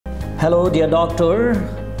Hello dear doctor,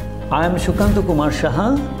 I am Shukantu Kumar Shaha.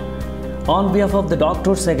 On behalf of the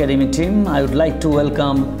Doctors Academy team, I would like to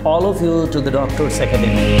welcome all of you to the Doctors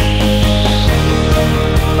Academy.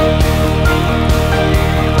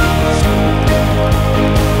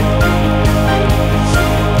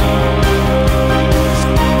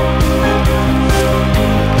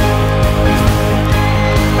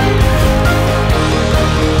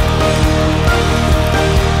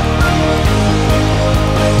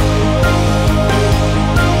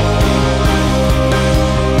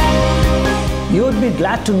 You would be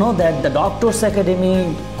glad to know that the Doctors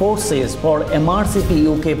Academy courses for Mrcp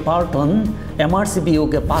UK Part 1, Mrcp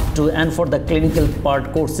UK Part 2 and for the clinical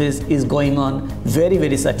part courses is going on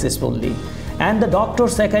very successfully. And the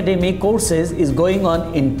Doctors Academy courses is going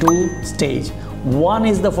on in two stages. One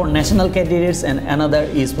is for national candidates and another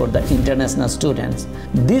is for the international students.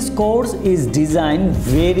 This course is designed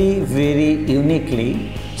very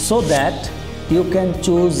uniquely so that you can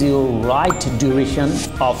choose your right duration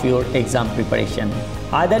of your exam preparation.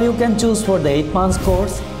 Either you can choose for the 8 months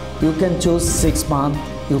course, you can choose 6 months,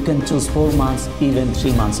 you can choose 4 months, even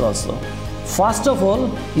 3 months also. First of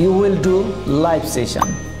all, you will do live session.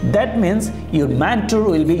 That means your mentor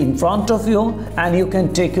will be in front of you and you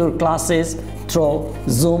can take your classes through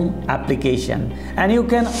Zoom application. And you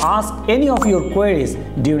can ask any of your queries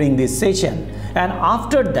during this session. And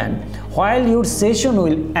after that, while your session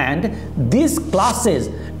will end, these classes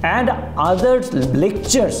and other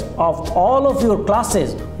lectures of all of your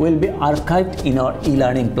classes will be archived in our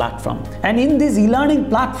e-learning platform. And in this e-learning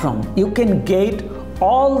platform, you can get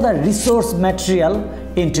all the resource material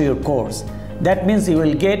into your course. That means you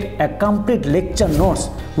will get a complete lecture notes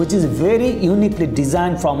which is very uniquely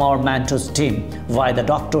designed from our mentors team via the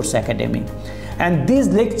Doctors Academy. And these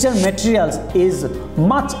lecture materials is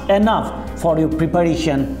much enough for your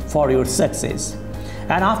preparation for your success.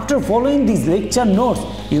 And after following these lecture notes,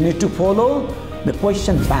 you need to follow the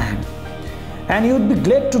question bank. And you would be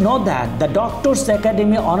glad to know that the Doctors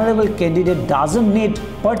Academy honorable candidate doesn't need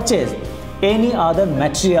purchase any other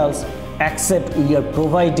materials except we are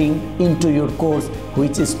providing into your course,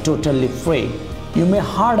 which is totally free. You may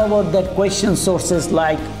heard about that question sources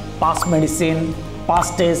like ePassMedicine,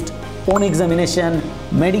 ePassTest, eOnExamination,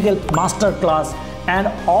 medical masterclass and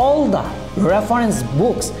all the reference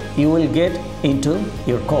books you will get into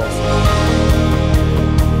your course.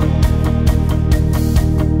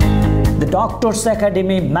 The Doctors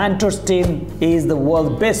Academy mentors team is the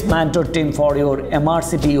world's best mentor team for your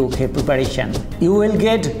Mrcp UK preparation. You will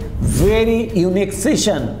get very unique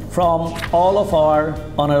session from all of our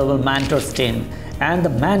honorable mentors team, and the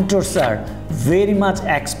mentors are very much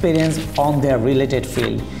experienced on their related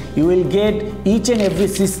field. You will get each and every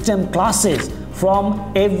system classes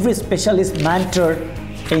from every specialist mentor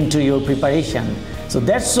into your preparation. So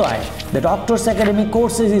that's why the Doctors Academy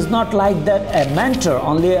courses is not like that a mentor,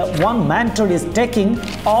 only one mentor is taking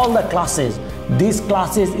all the classes. These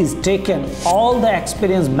classes is taken all the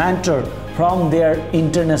experienced mentor from their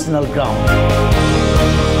international ground.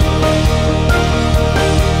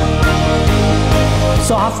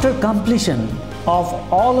 So after completion of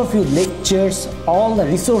all of your lectures, all the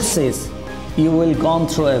resources, you will gone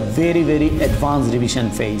through a very advanced revision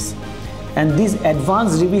phase. And this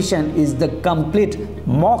advanced revision is the complete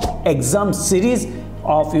mock exam series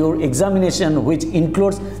of your examination, which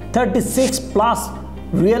includes 36 plus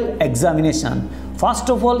real examination. First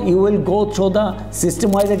of all, you will go through the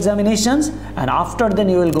system-wise examinations, and after then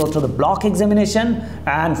you will go through the block examination,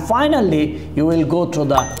 and finally you will go through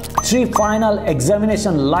the 3 final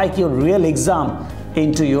examination like your real exam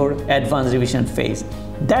into your advanced revision phase.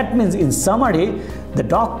 That means in summary, the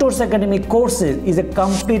Doctors Academy courses is a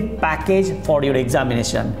complete package for your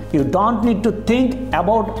examination. You don't need to think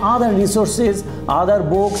about other resources, other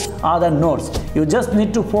books, other notes. You just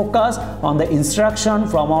need to focus on the instruction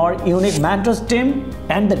from our unique mentors team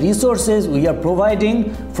and the resources we are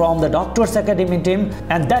providing from the Doctors Academy team,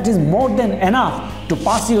 and that is more than enough to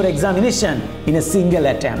pass your examination in a single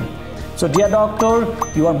attempt. So dear doctor,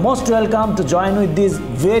 you are most welcome to join with this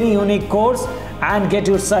very unique course and get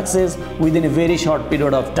your success within a very short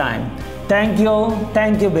period of time. Thank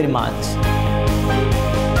you very much.